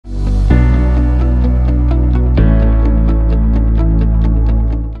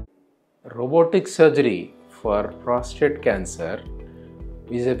robotic surgery for prostate cancer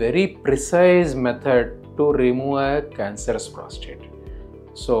is a very precise method to remove a cancerous prostate.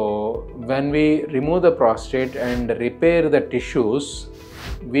 So when we remove the prostate and repair the tissues,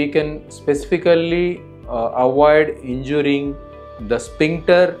 we can specifically avoid injuring the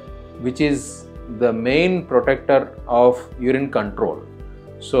sphincter, which is the main protector of urine control.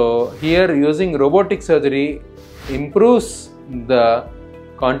 So here using robotic surgery improves the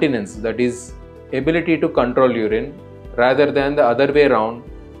continence, that is ability to control urine, rather than the other way around,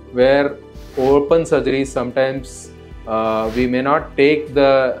 where open surgery sometimes we may not take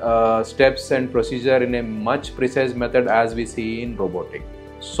the steps and procedure in a much precise method as we see in robotic.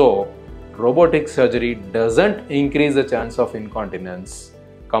 So robotic surgery doesn't increase the chance of incontinence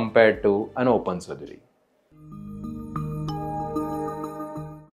compared to an open surgery.